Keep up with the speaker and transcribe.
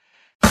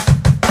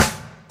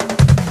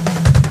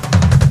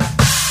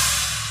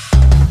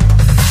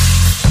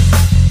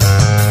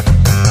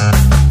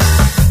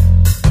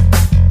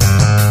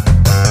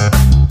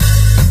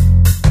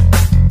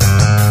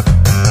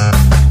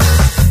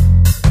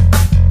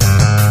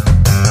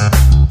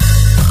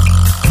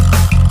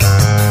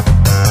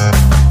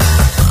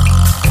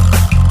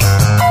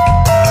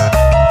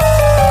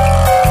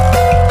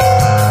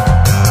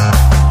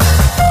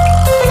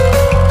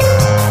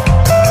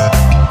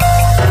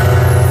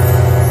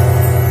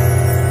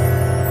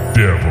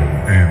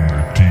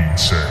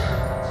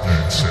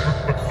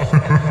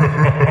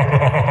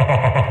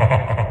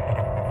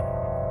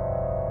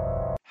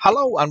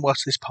Hello and welcome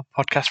to this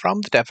podcast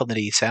from The Devil in the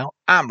Detail.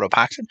 I'm Rob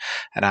Hackton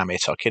and I'm here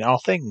talking all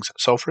things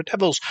Salford Red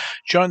Devils.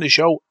 Joining the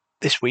show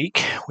this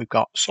week, we've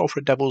got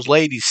Salford Red Devils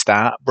ladies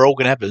star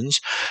Brogan Evans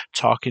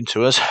talking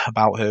to us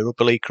about her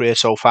rugby league career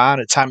so far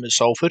and at time at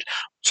Salford.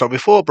 So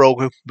before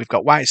Brogan, we've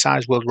got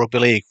Whiteside's World Rugby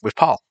League with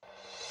Paul.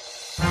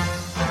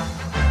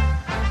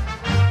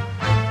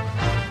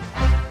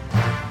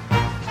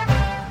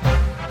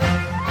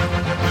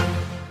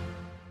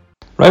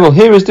 Right, well,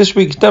 here is this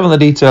week's Devil in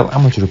the Detail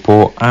Amateur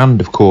Report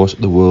and, of course,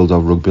 the World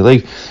of Rugby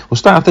League. We'll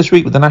start off this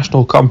week with the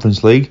National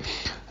Conference League.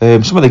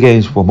 Some of the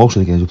games, well, most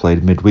of the games were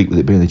played midweek, with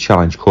it being the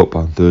Challenge Cup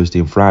on Thursday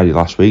and Friday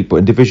last week. But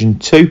in Division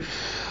 2,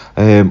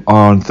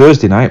 on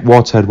Thursday night,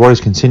 Whiteside Warriors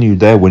continued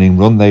their winning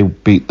run. They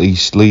beat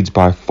Leeds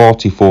by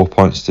 44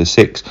 points to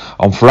 6.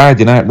 On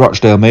Friday night,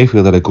 Rochdale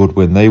Mayfield had a good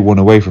win. They won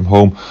away from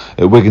home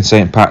at Wigan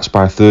St Pat's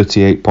by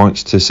 38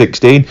 points to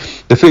 16.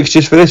 The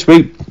fixtures for this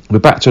week, we're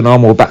back to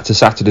normal. We're back to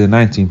Saturday the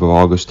 19th of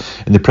August.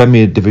 In the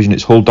Premier Division,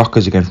 it's Hull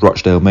Dockers against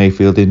Rochdale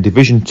Mayfield. In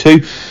Division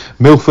 2,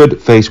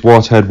 Milford face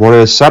Waterhead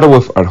Warriors.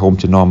 Saddleworth at home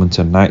to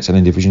Normanton Knights. And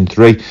in Division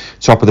 3,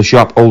 top of the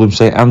shop, Oldham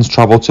St Anne's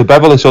travel to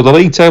Beverley. So the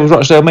league tables,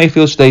 Rochdale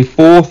Mayfield stay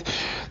 4th.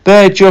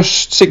 They're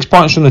just 6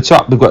 points from the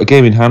top. They've got a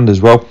game in hand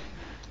as well.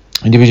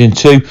 In Division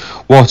 2,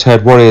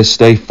 Waterhead Warriors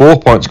stay 4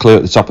 points clear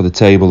at the top of the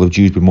table of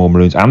Dewsbury Moor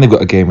Maroons, and they've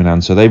got a game in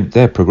hand, so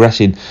they're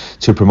progressing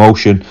to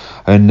promotion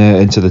and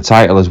into the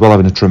title as well,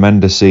 having a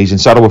tremendous season.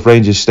 Saddleworth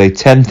Rangers stay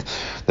 10th,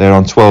 they're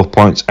on 12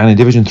 points, and in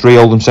Division 3,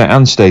 Oldham St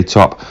Anne's stay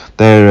top.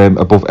 They're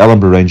above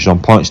Ellenborough Rangers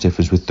on points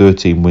difference with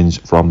 13 wins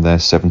from their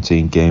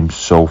 17 games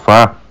so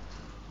far.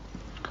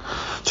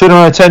 Turning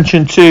our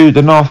attention to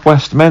the North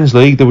West Men's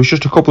League, there was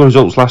just a couple of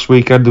results last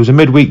weekend. There was a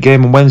midweek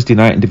game on Wednesday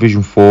night in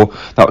Division 4.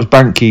 That was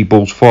Banky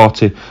Bulls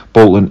 40,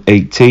 Bolton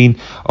 18.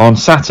 On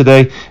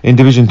Saturday in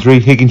Division 3,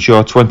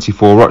 Higginshaw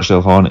 24,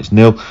 Rochdale Hornets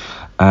 0.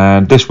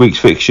 And this week's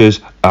fixtures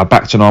are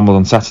back to normal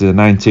on Saturday the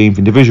 19th.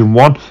 In Division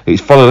 1,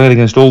 it's Follow Lane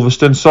against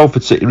Ulverston.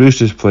 Salford City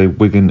Roosters play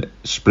Wigan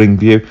St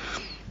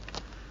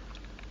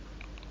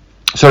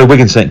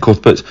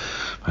Cuthberts.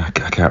 I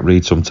can't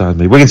read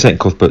sometimes. Wigan St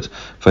Cuthberts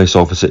play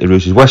Salford City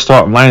Roosters. West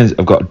Horton Lions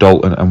have got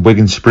Dalton, and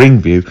Wigan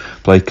Springview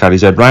play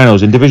Caddy's Head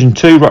Rhinos. In Division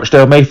 2,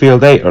 Rochdale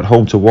Mayfield 8 are at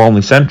home to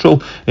Walney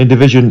Central. In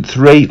Division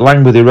 3,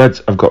 Langworthy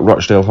Reds have got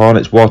Rochdale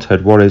Hornets,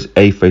 Waterhead Warriors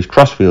A face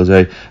Crossfields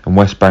A, and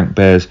West Bank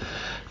Bears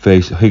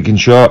face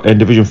Higginshaw. In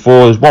Division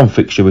 4, there's one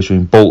fixture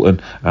between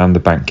Bolton and the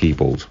Banky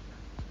Bulls.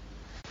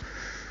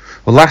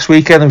 Well, last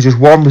weekend there was just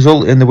one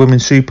result in the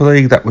Women's Super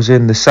League. That was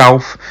in the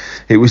South.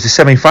 It was the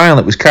semi-final.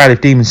 It was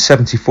Cardiff Demons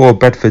 74,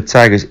 Bedford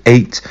Tigers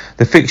 8.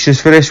 The fixtures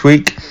for this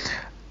week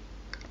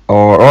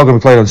are all going to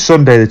be played on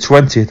Sunday the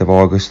 20th of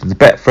August. The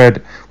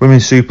Betfred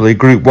Women's Super League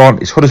Group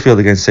 1 is Huddersfield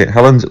against St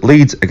Helens,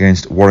 Leeds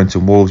against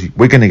Warrington Wolves,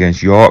 Wigan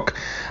against York.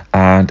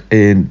 And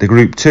in the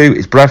Group 2,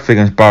 it's Bradford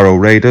against Barrow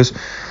Raiders,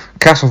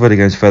 Castleford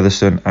against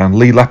Featherstone, and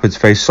Leigh Leopards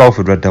face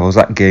Salford Red Devils.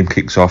 That game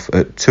kicks off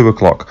at 2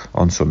 o'clock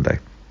on Sunday.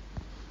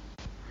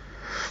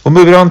 Well,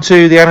 moving on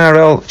to the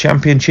NRL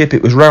Championship,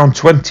 it was round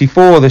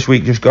 24 this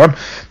week just gone.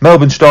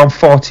 Melbourne Storm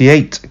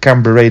 48,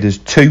 Canberra Raiders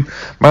 2,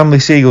 Manly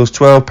Seagulls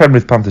 12,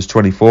 Penrith Panthers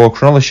 24,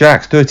 Cronulla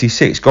Sharks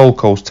 36, Gold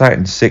Coast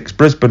Titans 6,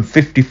 Brisbane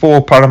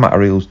 54,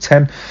 Parramatta Eels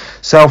 10,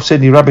 South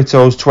Sydney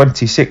Rabbitohs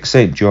 26,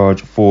 St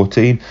George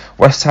 14,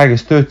 West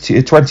Tigers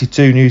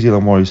 22, New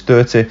Zealand Warriors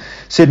 30,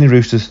 Sydney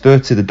Roosters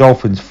 30, the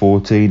Dolphins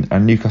 14,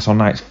 and Newcastle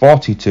Knights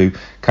 42,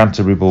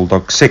 Canterbury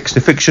Bulldogs 6.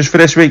 The fixtures for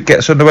this week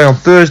gets underway on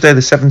Thursday the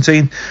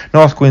 17th.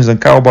 North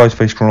Queensland Cowboys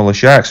face Cronulla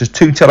Sharks. There's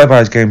 2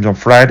 televised games on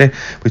Friday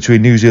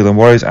between New Zealand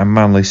Warriors and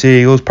Manly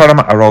Seagulls.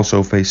 Parramatta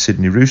also face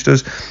Sydney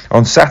Roosters.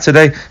 On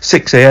Saturday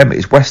 6 a.m.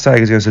 it's West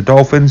Tigers against the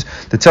Dolphins.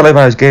 The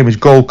televised game is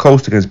Gold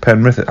Coast against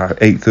Penrith at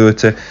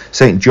 8:30.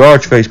 St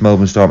George face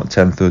Melbourne Storm at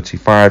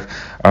 10:35.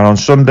 And on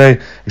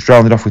Sunday it's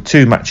rounded off with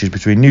 2 matches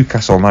between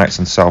Newcastle Knights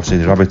and South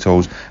Sydney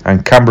Rabbitohs,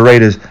 and Canberra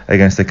Raiders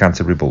against the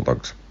Canterbury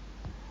Bulldogs.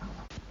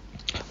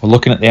 Well,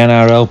 looking at the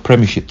NRL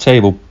Premiership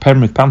table,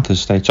 Penrith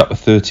Panthers stay top with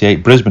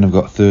 38. Brisbane have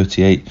got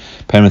 38.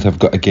 Penrith have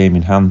got a game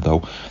in hand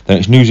though. Then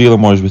it's New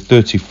Zealand Warriors with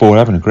 34,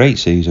 having a great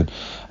season.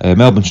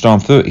 Melbourne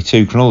Storm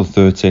 32, Cronulla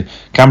 30,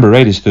 Canberra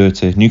Raiders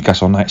 30,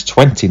 Newcastle Knights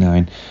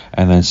 29,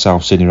 and then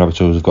South Sydney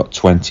Rabbitohs have got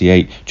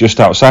 28. Just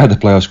outside the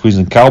playoffs,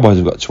 Queensland Cowboys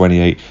have got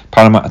 28,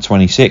 Parramatta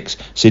 26,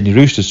 Sydney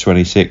Roosters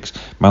 26,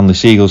 Manly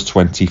Seagulls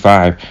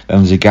 25. Then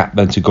there's a gap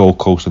then to Gold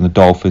Coast and the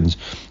Dolphins,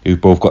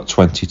 who've both got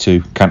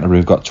 22. Canterbury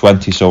have got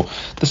 20. So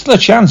there's still a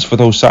chance for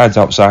those sides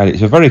outside.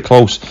 It's a very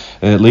close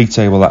league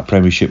table, that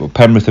Premiership. But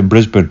Penrith and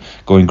Brisbane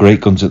going great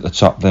guns at the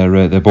top.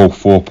 They're both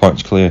 4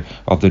 points clear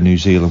of the New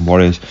Zealand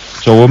Warriors.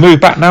 So we'll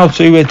move back now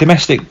to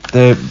domestic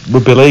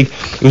rugby league.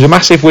 It was a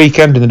massive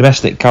weekend in the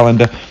domestic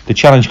calendar. The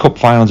Challenge Cup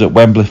finals at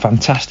Wembley,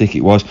 fantastic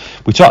it was.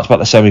 We talked about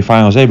the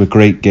semi-finals. They were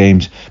great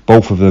games,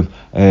 both of them.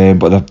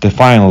 But the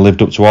final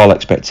lived up to all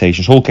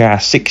expectations. Hull KR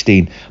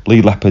 16,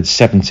 Leigh Leopards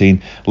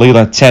 17. Leigh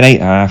led 10-8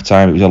 at half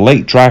time. It was a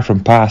late drive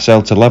from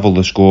Parcell to level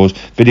the scores.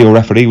 Video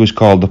referee was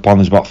called upon.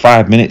 There's about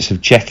 5 minutes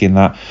of checking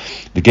that.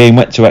 The game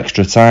went to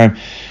extra time.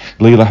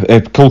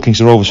 Cool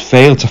Kingston Rovers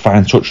failed to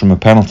find touch from a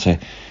penalty.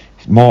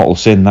 Mortal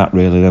sin that,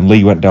 really. Then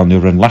Leigh went down the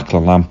other end,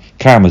 Lachlan Lamb,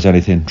 calm as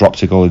anything,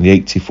 dropped a goal in the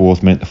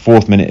 84th minute, the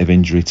 4th minute of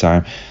injury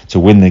time to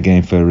win the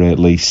game for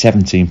Leigh,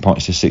 17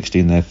 points to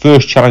 16. Their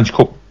first Challenge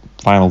Cup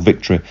final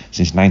victory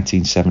since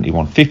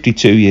 1971,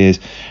 52 years,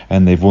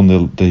 and they've won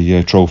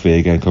the trophy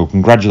again. So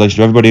congratulations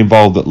to everybody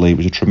involved at Leigh. It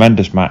was a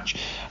tremendous match,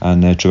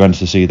 and tremendous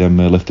to see them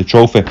lift the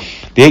trophy.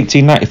 The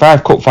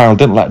 1895 Cup final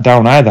didn't let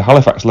down either.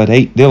 Halifax led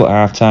 8-0 at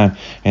half time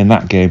in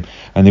that game,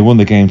 and they won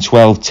the game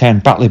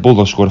 12-10. Batley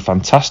Bulldogs scored a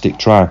fantastic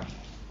try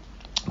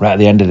right at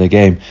the end of the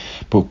game,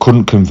 but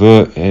couldn't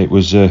convert. It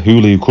was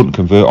Hooley who couldn't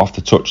convert off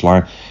the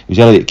touchline. It was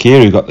Elliot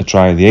Keir who got the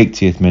try in the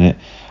 80th minute,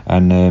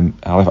 and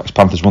Halifax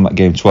Panthers won that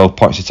game 12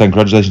 points to 10.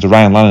 Congratulations to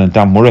Ryan Lannon and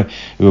Dan Murray,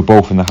 who were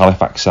both in the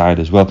Halifax side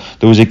as well.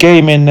 There was a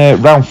game in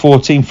round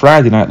 14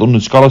 Friday night.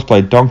 London Scholars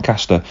played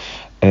Doncaster,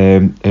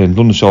 and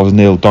London Scholars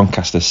nailed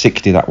Doncaster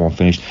 60. That one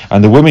finished,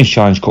 and the Women's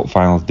Challenge Cup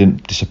final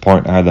didn't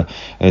disappoint either.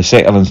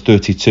 St Helens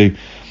 32.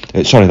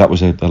 Sorry, that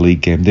was a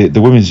league game.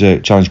 The Women's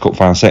Challenge Cup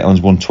final, St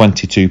Helens won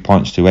 22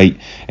 points to 8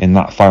 in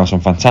that final. Some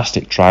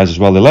fantastic tries as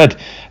well. They led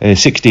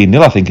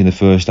 16-0, I think, in the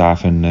first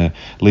half, and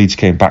Leeds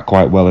came back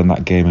quite well in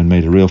that game and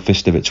made a real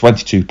fist of it,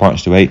 22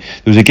 points to 8.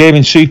 There was a game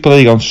in Super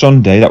League on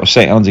Sunday. That was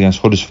St Helens against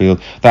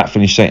Huddersfield. That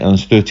finished St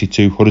Helens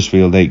 32,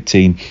 Huddersfield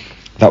 18.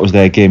 That was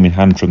their game in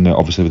hand from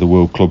obviously the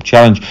World Club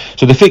Challenge.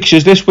 So the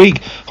fixtures this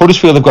week: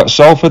 Huddersfield have got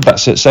Salford,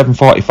 that's at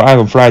 7:45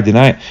 on Friday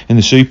night in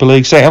the Super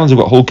League. St Helens have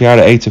got Hull KR at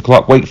 8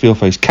 o'clock. Wakefield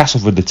face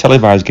Castleford, the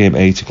televised game at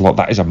 8 o'clock.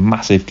 That is a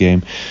massive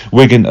game.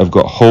 Wigan have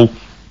got Hull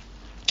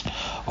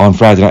on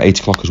Friday night, 8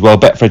 o'clock as well.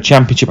 Betfred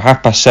Championship,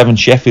 7:30,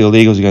 Sheffield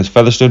Eagles against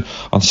Featherstone.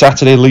 On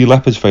Saturday, Leigh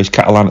Leopards face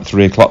Catalan at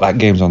 3 o'clock. That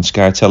game's on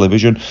Sky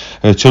Television.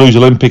 Toulouse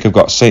Olympic have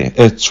got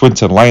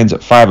Swinton Lions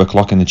at 5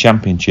 o'clock in the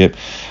Championship.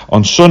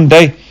 On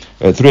Sunday,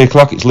 at 3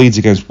 o'clock, it's Leeds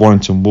against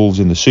Warrington Wolves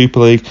in the Super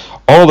League.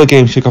 All the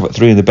games kick off at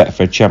 3 in the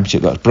Betfred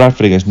Championship. That's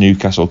Bradford against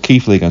Newcastle,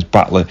 Keighley against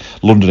Batley,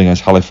 London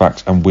against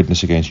Halifax, and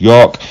Widnes against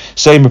York.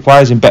 Same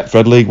applies in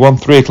Betfred League 1.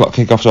 3 o'clock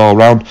kickoffs all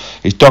round.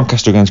 It's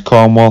Doncaster against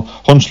Cornwall,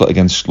 Hunslet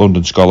against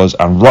London Scholars,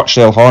 and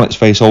Rochdale Hornets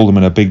face Oldham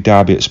in a big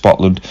derby at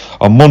Scotland.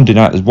 On Monday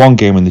night, there's one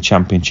game in the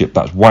Championship.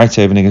 That's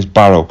Whitehaven against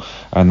Barrow,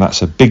 and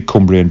that's a big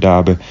Cumbrian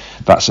derby.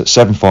 That's at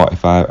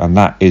 7:45, and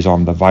that is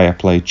on the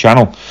Viaplay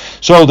channel.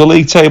 So the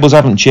league tables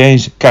haven't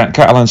changed.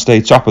 Catalan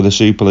stay top of the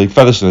Super League,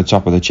 Featherstone are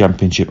top of the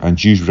Championship, and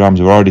Dewsbury Rams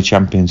are already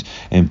champions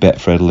in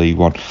Betfred League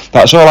 1.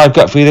 That's all I've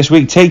got for you this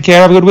week. Take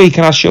care, have a good week,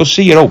 and I shall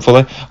see you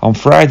hopefully on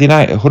Friday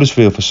night at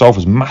Huddersfield for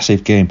Salford's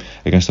massive game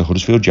against the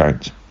Huddersfield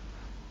Giants.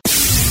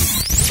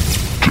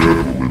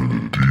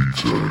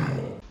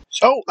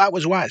 So that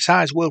was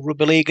Whiteside's World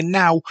Rugby League, and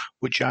now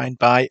we're joined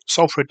by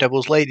Salford Red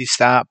Devils ladies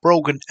star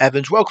Brogan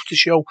Evans. Welcome to the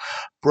show,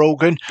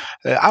 Brogan.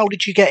 How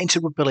did you get into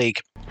rugby league?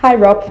 Hi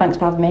Rob, thanks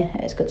for having me.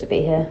 It's good to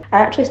be here. I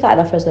actually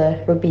started off as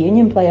a rugby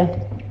union player.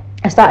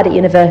 I started at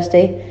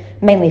university,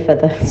 mainly for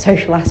the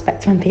social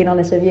aspect, if I'm being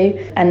honest with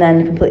you, and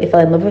then completely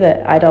fell in love with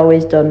it. I'd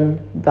always done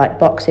like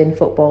boxing,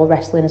 football,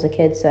 wrestling as a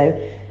kid, so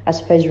I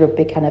suppose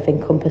rugby kind of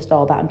encompassed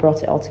all that and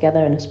brought it all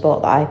together in a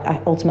sport that I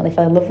ultimately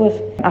fell in love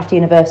with. After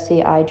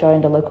university, I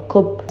joined a local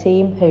club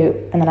team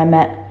and then I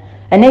met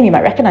a name you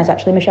might recognise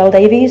actually, Michelle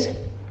Davies,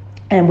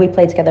 and we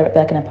played together at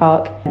Brogan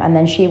Park, and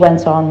then she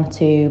went on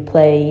to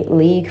play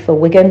league for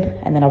Wigan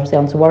and then obviously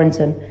on to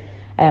Warrington.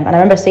 And I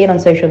remember seeing on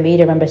social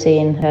media,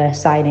 seeing her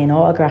signing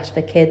autographs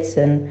for kids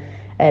and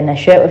a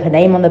shirt with her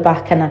name on the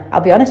back, and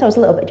I'll be honest, I was a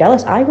little bit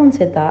jealous. I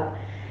wanted that.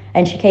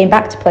 And she came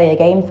back to play a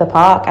game for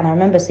Park, and I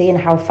remember seeing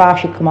how far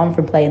she'd come on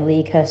from playing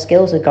league. Her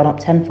skills had gone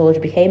up tenfold.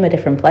 She became a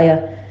different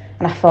player.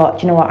 And I thought,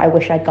 do you know what, I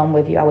wish I'd gone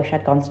with you. I wish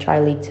I'd gone to try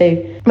League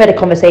 2. We had a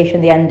conversation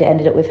in the end. It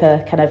ended up with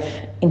her kind of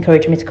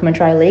encouraging me to come and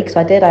try League. So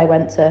I did. I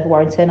went to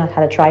Warrington. I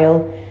had a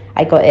trial.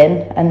 I got in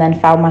and then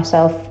found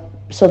myself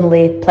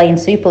suddenly playing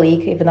Super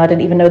League, even though I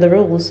didn't even know the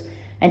rules,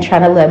 and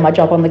trying to learn my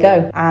job on the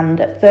go. And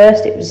at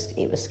first it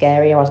was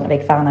scary. I wasn't a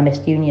big fan. I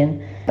missed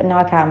union. But now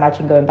I can't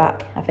imagine going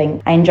back. I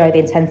think I enjoy the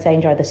intensity, I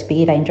enjoy the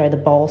speed, I enjoy the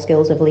ball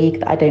skills of league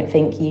that I don't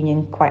think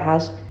union quite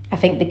has. I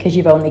think because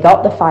you've only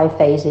got the 5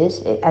 phases,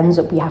 it ends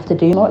up you have to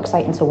do more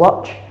exciting to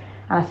watch.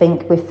 And I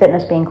think with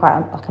fitness being quite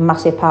a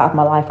massive part of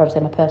my life,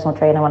 obviously I'm a personal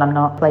trainer when I'm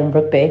not playing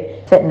rugby.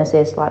 Fitness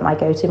is like my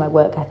go-to, my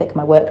work ethic,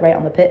 my work rate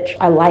on the pitch.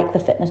 I like the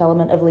fitness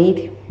element of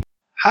league.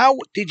 How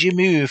did you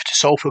move to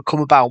Salford come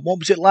about? What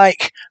was it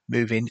like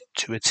moving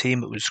to a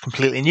team that was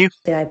completely new?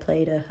 I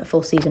played a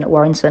full season at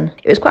Warrington.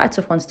 It was quite a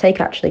tough one to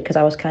take actually, because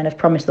I was kind of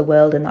promised the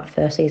world in that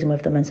first season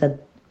with them and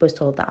was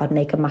told that I'd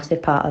make a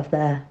massive part of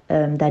their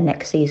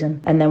next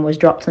season, and then was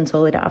dropped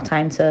until they don't have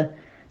time to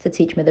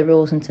teach me the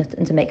rules and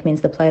to make me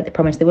into the player they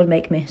promised they would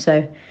make me. So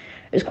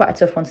it was quite a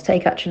tough one to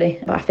take actually,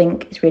 but I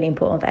think it's really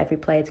important for every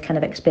player to kind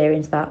of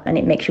experience that, and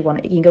it makes you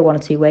you can go one or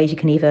two ways. You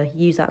can either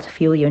use that to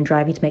fuel you and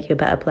drive you to make you a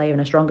better player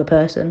and a stronger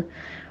person,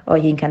 or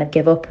you can kind of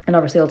give up. And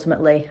obviously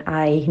ultimately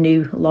I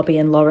knew Lobby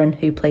and Lauren,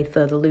 who played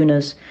for the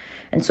Lunars,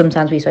 and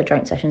sometimes we used to have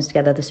joint sessions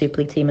together, the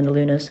Super League team and the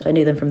Lunars, so I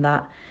knew them from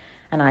that.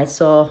 And I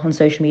saw on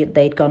social media that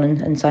they'd gone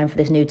and signed for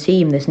this new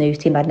team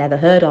I'd never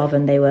heard of,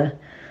 and they were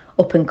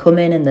up and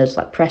coming, and there's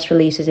like press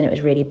releases, and it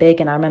was really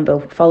big. And I remember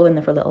following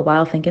them for a little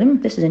while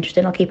thinking, this is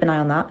interesting, I'll keep an eye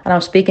on that. And I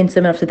was speaking to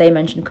them, and after they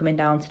mentioned coming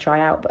down to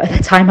try out, but at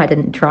the time I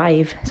didn't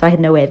drive, so I had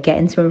no way of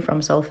getting to them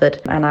from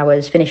Salford. And I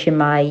was finishing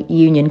my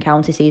Union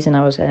county season.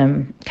 I was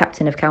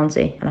captain of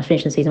county, and I was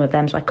finishing the season with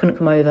them, so I couldn't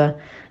come over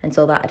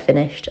until that had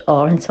finished,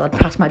 or until I'd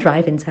passed my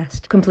driving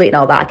test. Completing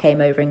all that, I came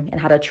over and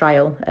had a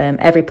trial.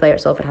 Every player at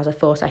Salford has a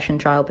 4-session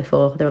trial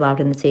before they're allowed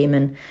in the team,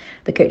 and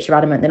the coaches are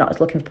adamant they're not just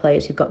looking for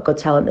players who've got good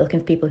talent, they're looking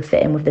for people who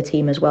fit in with the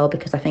team as well,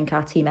 because I think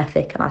our team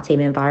ethic and our team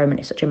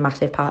environment is such a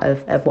massive part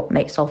of what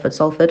makes Salford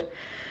Salford.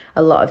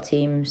 A lot of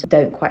teams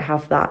don't quite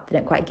have that. They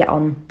don't quite get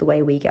on the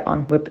way we get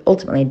on. We're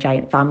ultimately a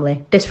giant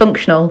family.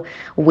 Dysfunctional,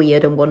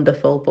 weird and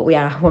wonderful, but we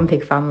are one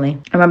big family.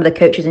 I remember the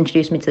coaches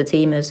introduced me to the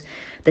team as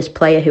this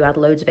player who had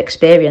loads of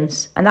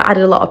experience, and that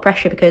added a lot of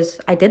pressure because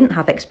I didn't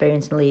have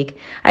experience in the league.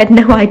 I had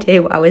no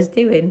idea what I was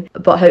doing,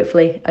 but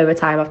hopefully over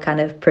time I've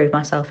kind of proved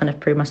myself, and I've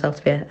proved myself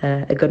to be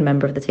a good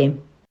member of the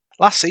team.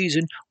 Last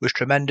season was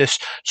tremendous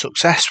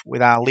success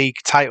with our league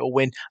title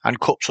win and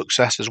cup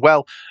success as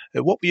well.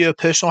 What were your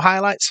personal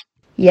highlights?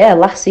 Yeah,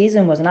 last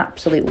season was an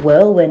absolute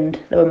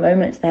whirlwind. There were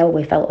moments there where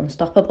we felt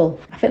unstoppable.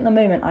 I think the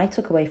moment I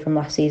took away from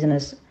last season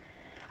is,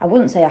 I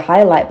wouldn't say a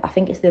highlight, but I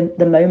think it's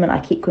the moment I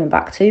keep coming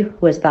back to,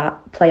 was that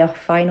playoff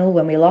final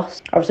when we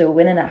lost. Obviously we were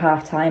winning at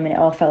half time and it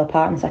all fell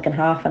apart in the second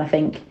half, and I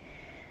think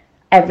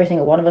every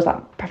single one of us,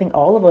 I think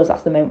all of us,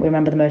 that's the moment we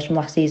remember the most from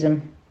last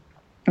season.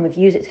 And we've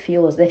used it to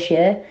fuel us this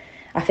year.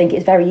 I think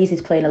it's very easy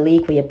to play in a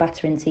league where you're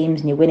battering teams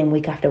and you're winning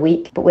week after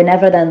week, but we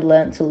never then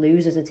learnt to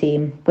lose as a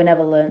team. We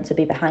never learnt to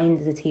be behind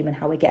as a team and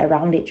how we get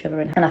around each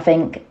other. And I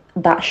think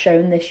that's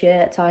shown this year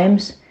at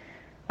times.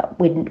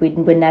 We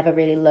never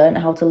really learnt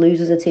how to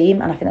lose as a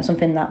team, and I think that's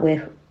something that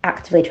we're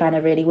actively trying to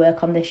really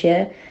work on this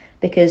year,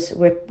 because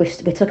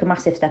we took a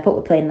massive step up.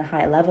 We're playing at a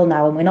higher level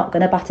now, and we're not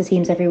going to batter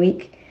teams every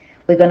week.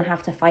 We're going to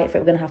have to fight for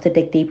it. We're going to have to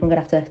dig deep. We're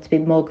going to have to be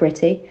more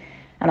gritty.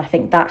 And I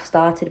think that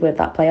started with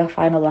that playoff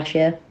final last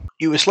year.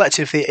 You were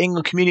selected for the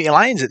England Community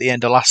Lions at the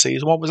end of last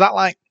season. What was that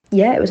like?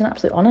 Yeah, it was an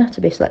absolute honour to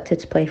be selected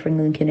to play for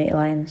England Community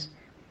Lions.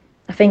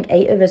 I think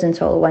 8 of us in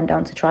total went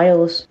down to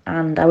trials,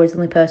 and I was the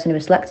only person who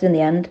was selected in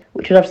the end,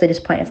 which was obviously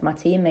disappointing for my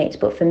teammates,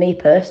 but for me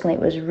personally it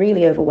was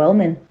really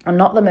overwhelming. I'm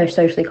not the most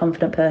socially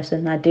confident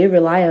person. I do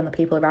rely on the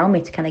people around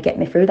me to kind of get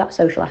me through that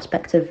social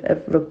aspect of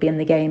rugby and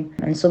the game,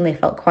 and suddenly I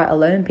felt quite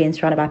alone being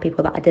surrounded by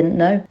people that I didn't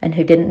know and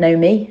who didn't know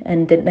me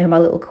and didn't know my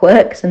little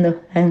quirks and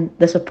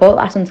the support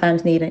that I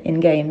sometimes need in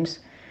games.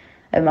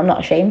 I'm not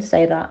ashamed to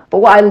say that.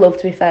 But what I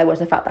loved, to be fair, was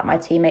the fact that my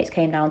teammates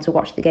came down to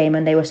watch the game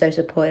and they were so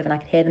supportive, and I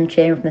could hear them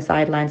cheering from the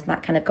sidelines, and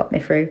that kind of got me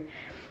through.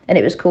 And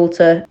it was cool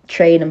to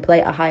train and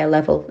play at a higher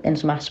level in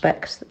some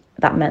aspects.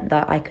 That meant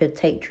that I could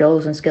take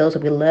drills and skills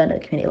that we learned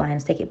at the Community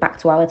Lions, take it back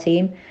to our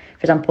team.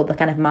 For example, the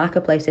kind of marker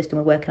play system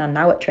we're working on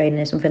now at training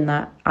is something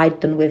that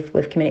I'd done with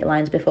Community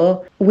Lions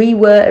before. We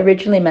were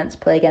originally meant to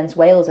play against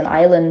Wales and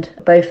Ireland.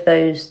 Both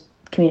those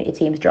community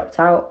teams dropped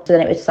out, so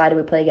then it was decided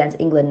we'd play against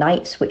England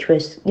Knights, which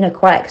was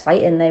quite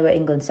exciting. They were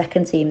England's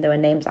second team. They were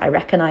names that I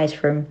recognised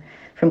from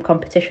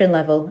competition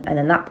level, and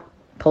then that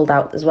pulled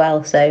out as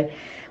well, so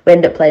we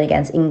ended up playing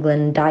against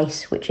England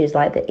Dice, which is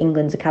like the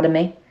England's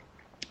academy.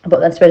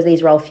 But I suppose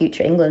these are all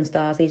future England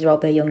stars. These are all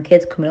the young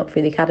kids coming up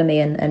through the academy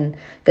and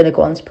going to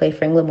go on to play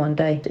for England one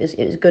day. It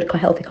was good,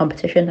 healthy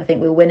competition. I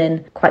think we were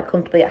winning quite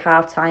comfortably at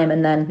half time,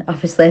 and then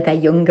obviously they're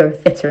younger,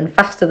 fitter and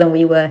faster than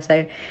we were.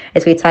 So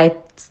as we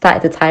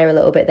started to tire a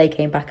little bit, they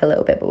came back a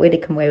little bit, but we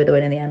did come away with the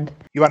win in the end.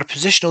 You had a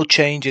positional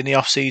change in the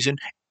off-season,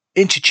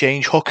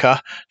 interchange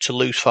hooker to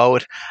loose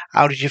forward.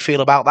 How did you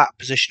feel about that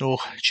positional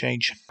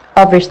change?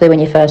 Obviously, when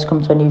you first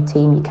come to a new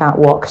team, you can't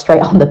walk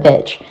straight on the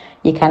pitch.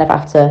 You kind of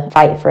have to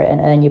fight for it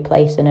and earn your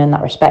place and earn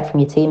that respect from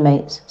your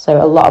teammates.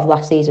 So a lot of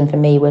last season for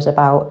me was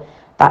about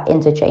that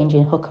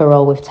interchanging hooker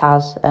role with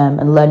Taz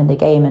and learning the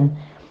game. And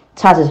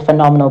Taz is a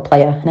phenomenal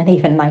player and an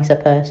even nicer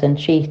person.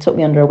 She took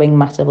me under her wing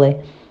massively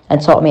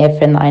and taught me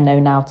everything that I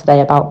know now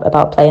today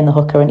about playing the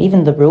hooker and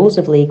even the rules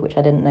of league, which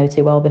I didn't know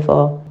too well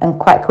before. And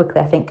quite quickly,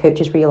 I think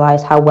coaches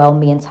realised how well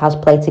me and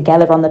Taz play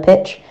together on the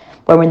pitch.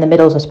 When we're in the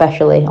middles,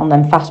 especially on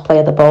them fast play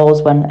of the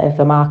balls, if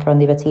a marker on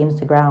the other team's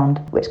to ground,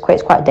 it's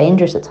quite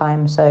dangerous at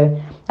times.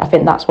 So I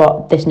think that's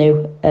what this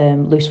new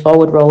loose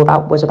forward role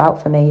was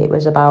about for me. It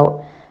was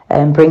about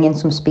bringing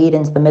some speed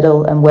into the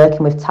middle and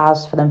working with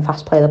Taz for them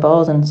fast play the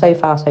balls. And so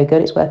far, so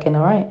good. It's working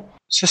all right.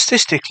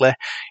 Statistically,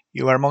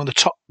 you are among the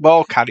top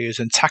ball carriers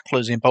and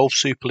tacklers in both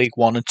Super League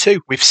 1 and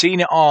 2. We've seen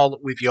it all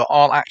with your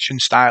all-action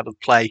style of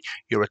play.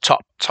 You're a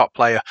top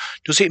player.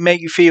 Does it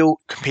make you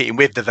feel competing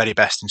with the very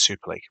best in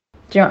Super League?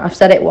 Do you know, I've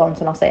said it once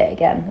and I'll say it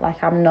again.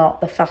 Like, I'm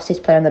not the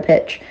fastest player on the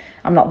pitch.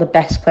 I'm not the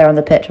best player on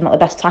the pitch. I'm not the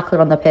best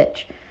tackler on the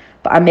pitch.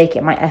 But I make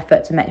it my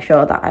effort to make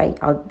sure that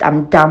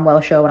I'm damn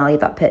well sure when I leave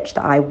that pitch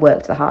that I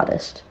worked the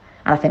hardest.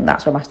 And I think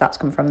that's where my stats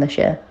come from this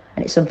year.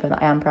 And it's something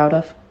that I am proud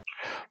of.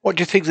 What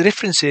do you think the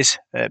difference is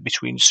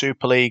between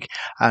Super League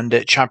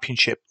and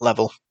Championship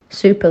level?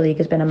 Super League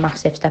has been a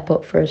massive step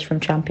up for us from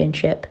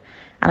Championship.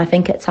 And I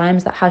think at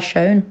times that has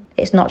shown.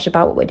 It's not just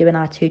about what we do in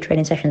our 2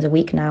 training sessions a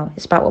week now.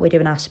 It's about what we do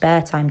in our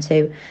spare time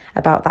too,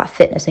 about that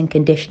fitness and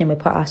conditioning we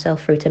put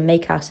ourselves through to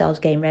make ourselves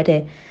game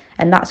ready.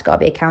 And that's got to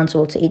be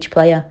accountable to each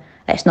player.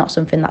 It's not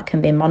something that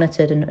can be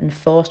monitored and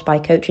forced by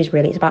coaches,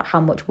 really. It's about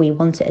how much we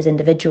want it as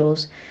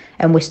individuals.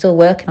 And we're still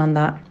working on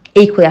that.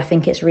 Equally, I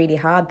think it's really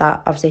hard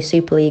that, obviously,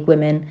 Super League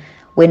women,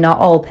 we're not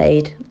all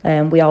paid.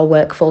 We all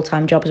work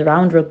full-time jobs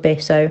around rugby.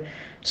 So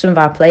some of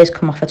our players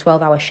come off a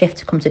 12-hour shift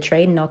to come to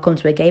training or come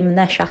to a game and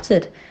they're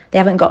shattered. They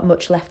haven't got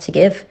much left to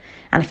give.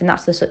 And I think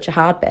that's such a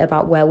hard bit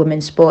about where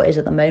women's sport is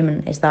at the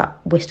moment, is that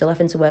we're still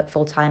having to work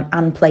full-time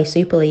and play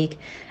Super League.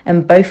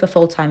 And both are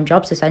full-time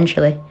jobs,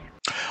 essentially.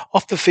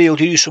 Off the field,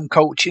 you do some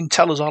coaching.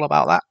 Tell us all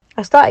about that.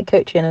 I started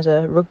coaching as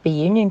a rugby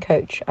union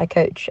coach. I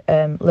coach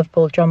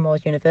Liverpool John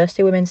Moores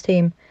University women's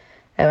team.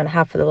 And I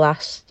have for the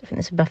last, I think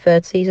this is my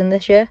 3rd season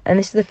this year. And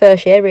this is the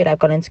first year really I've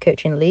gone into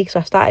coaching league. So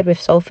I started with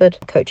Salford,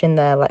 coaching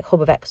their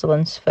hub of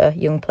excellence for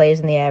young players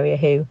in the area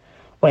who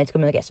wanted to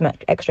come in and get some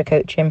extra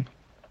coaching.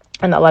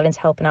 And that led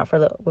into helping out for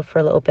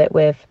a little bit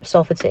with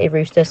Salford City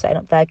Roosters, setting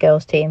up their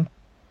girls team.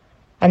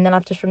 And then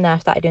I've just from there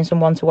started doing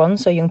some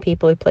one-to-ones. So young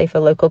people who play for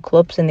local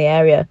clubs in the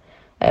area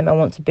and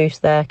want to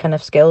boost their kind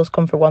of skills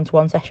come for a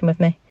one-to-one session with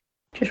me.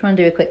 Just want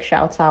to do a quick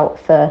shout out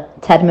for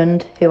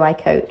Tedmund, who I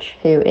coach,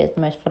 who is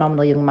the most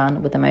phenomenal young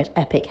man with the most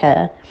epic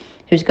hair,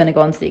 who's going to go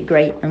on to do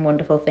great and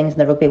wonderful things in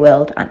the rugby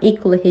world. And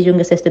equally his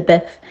younger sister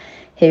Biff,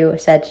 who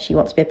said she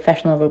wants to be a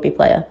professional rugby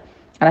player.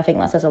 And I think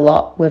that says a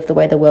lot with the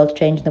way the world's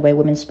changing, the way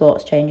women's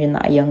sport's changing,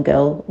 that a young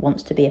girl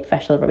wants to be a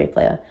professional rugby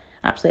player.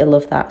 Absolutely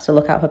love that. So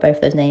look out for both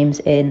those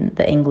names in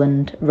the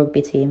England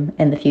rugby team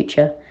in the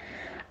future.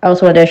 I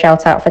also want to do a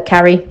shout out for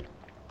Carrie,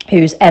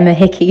 who's Emma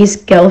Hickey's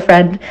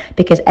girlfriend,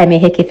 because Emma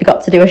Hickey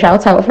forgot to do a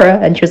shout out for her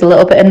and she was a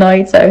little bit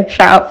annoyed, so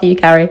shout out for you,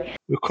 Carrie.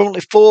 We're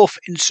currently 4th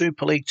in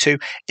Super League 2,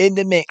 in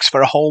the mix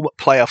for a home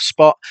playoff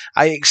spot.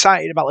 Are you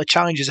excited about the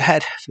challenges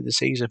ahead for the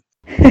season?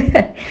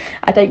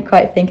 I don't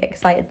quite think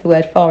excited is the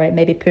word for it.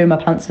 Maybe poo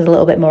my pants is a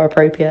little bit more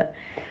appropriate.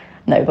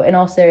 No, but in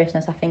all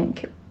seriousness, I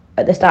think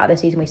at the start of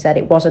the season we said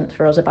it wasn't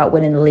for us about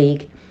winning the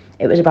league.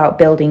 It was about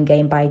building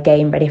game by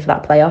game, ready for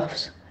that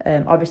playoffs.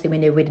 Obviously, we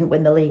knew we didn't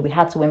win the league. We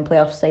had to win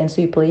playoffs, stay in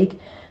Super League,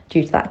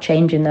 due to that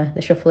change in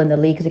the shuffle in the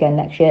leagues again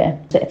next year.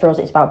 So for us,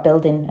 it's about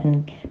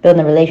building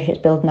the relationships,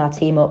 building our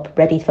team up,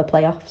 ready for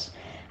playoffs.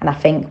 And I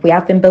think we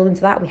have been building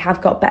to that. We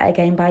have got better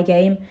game by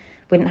game.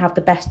 We didn't have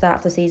the best start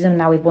to the season.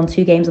 Now we've won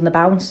 2 games on the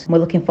bounce. We're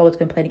looking forward to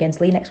going playing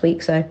against Leigh next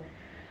week. So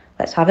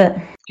let's have it.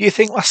 Do you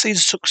think last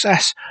season's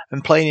success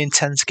and playing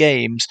intense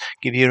games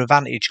give you an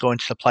advantage going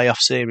to the playoff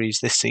series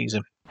this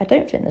season? I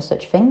don't think there's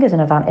such thing as an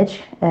advantage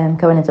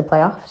going into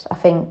playoffs. I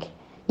think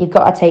you've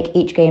got to take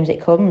each game as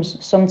it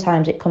comes.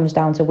 Sometimes it comes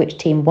down to which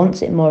team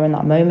wants it more in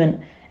that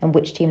moment and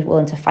which team's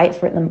willing to fight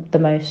for it the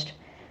most.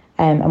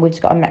 And we've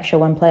just got to make sure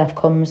when playoff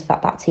comes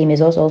that team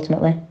is us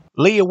ultimately.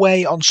 Leigh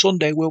away on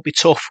Sunday will be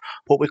tough,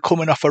 but we're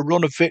coming off a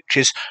run of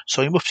victories,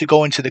 so you must be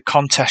going to the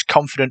contest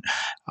confident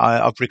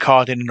of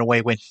recording an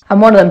away win. I'm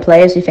one of them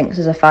players who thinks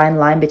there's a fine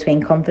line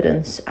between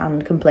confidence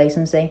and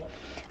complacency.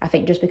 I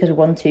think just because we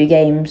won 2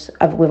 games,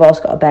 we've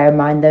also got to bear in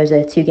mind those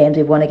are 2 games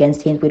we've won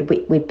against teams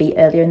we'd beat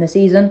earlier in the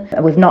season.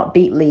 We've not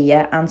beat Leigh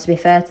yet, and to be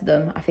fair to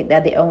them, I think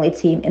they're the only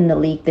team in the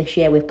league this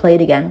year we've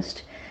played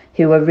against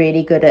who are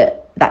really good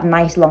at that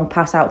nice long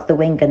pass out to the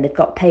wing, and they've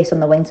got pace on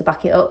the wing to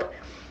back it up.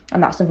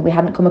 And that's something we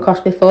hadn't come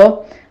across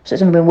before. So it's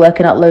something we've been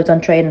working out loads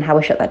on training, how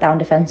we shut that down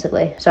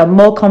defensively. So I'm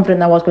more confident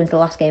than I was going to the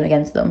last game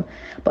against them,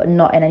 but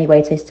not in any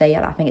way to say,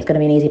 I think it's going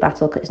to be an easy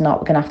battle, because it's not.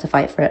 We're going to have to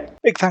fight for it.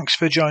 Big thanks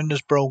for joining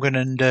us, Brogan,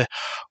 and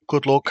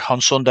good luck on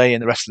Sunday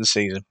and the rest of the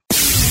season.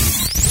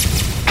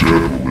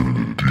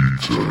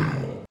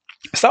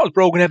 So that was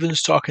Brogan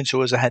Evans talking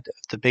to us ahead of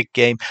the big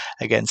game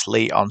against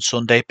Leigh on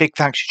Sunday. Big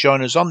thanks for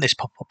joining us on this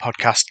pop-up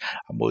podcast,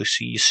 and we'll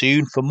see you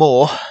soon for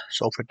more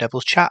Salford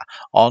Devils chat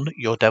on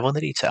Your Devil in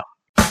the Detail.